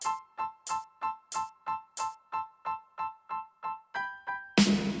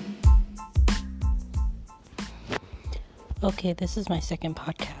Okay, this is my second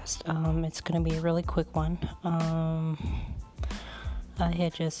podcast. It's going to be a really quick one. I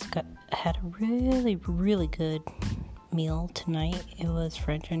had just had a really, really good meal tonight. It was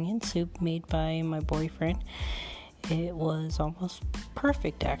French onion soup made by my boyfriend. It was almost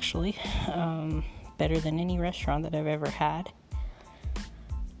perfect, actually. Better than any restaurant that I've ever had.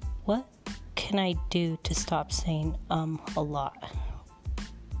 What can I do to stop saying a lot?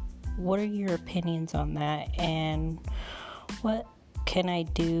 What are your opinions on that? And what can I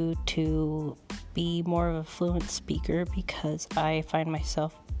do to be more of a fluent speaker? Because I find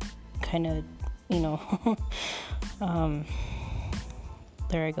myself kind of,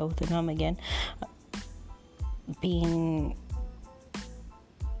 there I go with the again, being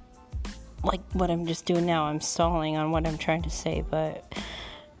like what I'm just doing now. I'm stalling on what I'm trying to say, but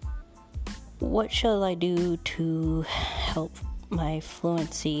what shall I do to help my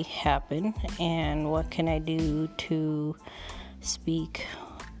fluency happen, and what can I do to speak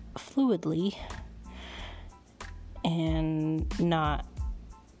fluidly and not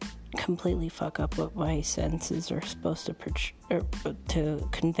completely fuck up what my sentences are supposed to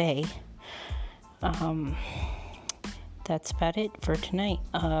convey? That's about it for tonight.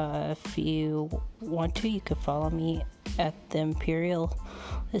 If you want to, you could follow me at the Imperialist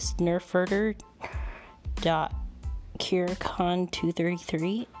Nerfherder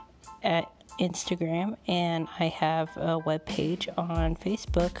Kiricon233 at Instagram, and I have a webpage on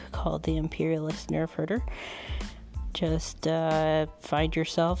Facebook called the Imperialist Nerfherder. Just find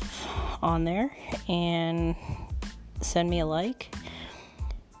yourself on there and send me a like.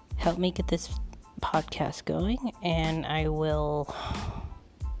 Help me get this podcast going, and I will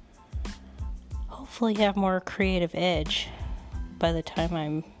hopefully have more creative edge by the time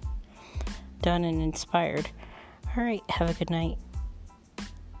I'm done and inspired. All right, have a good night.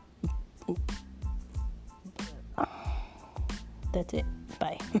 That's it.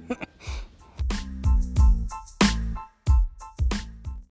 Bye.